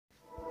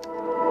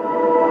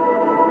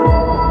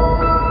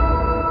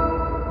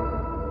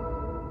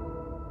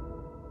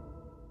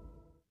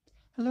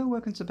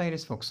Welcome to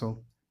Baylis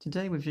Vauxhall.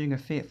 Today we're viewing a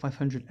Fiat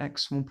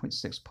 500X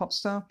 1.6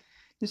 Popstar.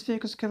 This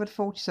vehicle's covered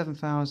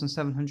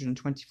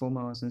 47,724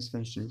 miles and is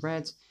finished in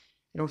red.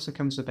 It also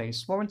comes with a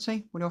Baylis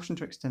warranty with the option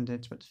to extend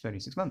it to up to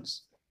 36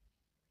 months.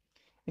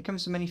 It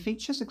comes with many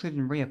features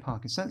including rear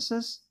parking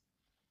sensors,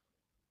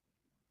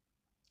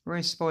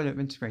 rear spoiler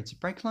with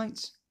integrated brake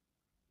lights,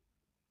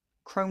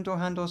 chrome door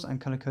handles and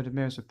colour-coded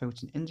mirrors with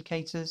built-in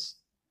indicators,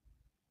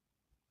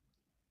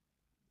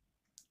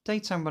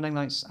 daytime running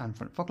lights and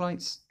front fog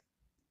lights,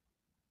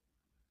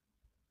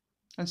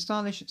 and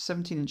stylish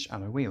 17-inch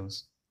alloy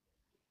wheels.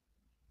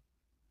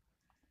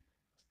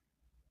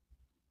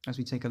 As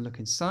we take a look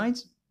inside,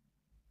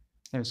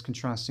 there is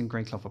contrasting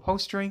grey cloth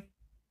upholstery,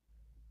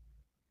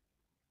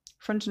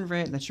 front and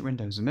rear electric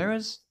windows and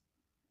mirrors,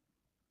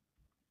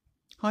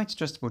 height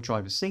adjustable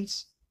driver's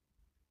seats,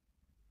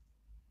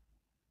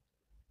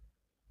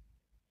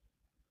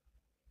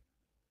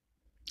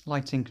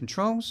 lighting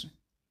controls,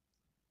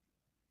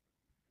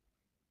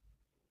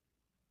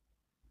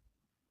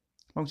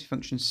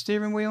 multifunction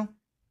steering wheel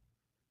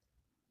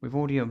with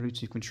audio and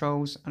Bluetooth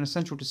controls and a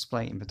central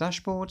display in the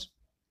dashboard,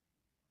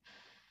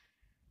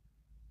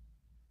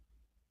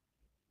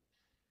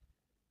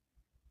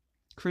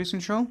 cruise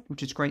control,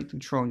 which is great for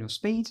controlling your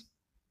speed,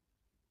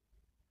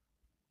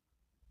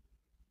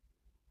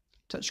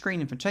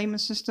 touchscreen infotainment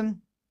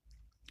system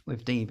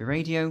with DAB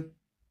radio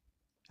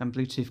and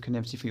Bluetooth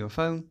connectivity for your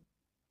phone,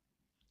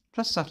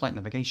 plus satellite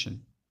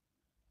navigation.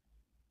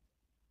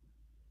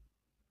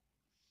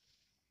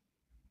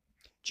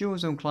 Dual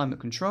zone climate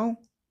control,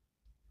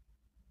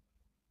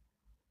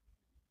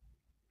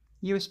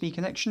 USB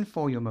connection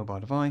for your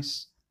mobile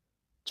device,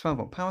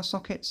 12-volt power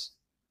sockets,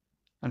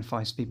 and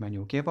 5-speed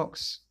manual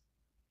gearbox.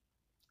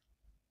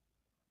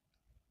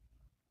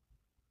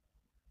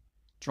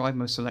 Drive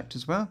mode select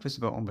as well,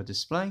 visible on the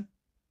display.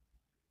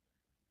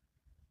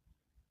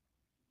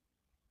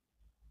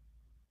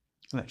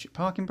 Electric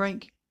parking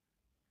brake.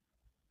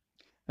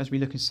 As we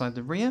look inside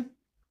the rear,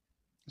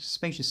 there's a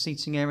spacious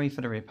seating area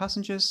for the rear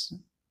passengers,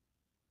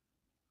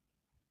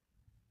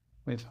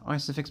 with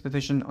ISOFIX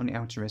provision on the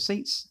outer rear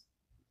seats.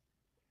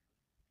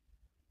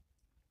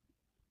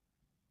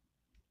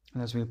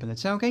 And as we open the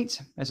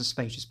tailgate, there's a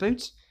spacious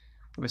boot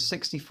with a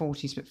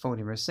 60/40 split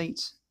folding rear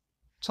seat,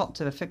 top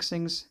tiller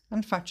fixings,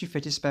 and factory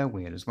fitted spare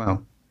wheel as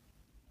well.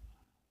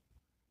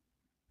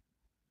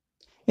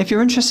 If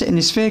you're interested in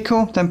this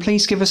vehicle, then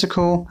please give us a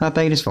call at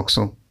Baylis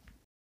Vauxhall.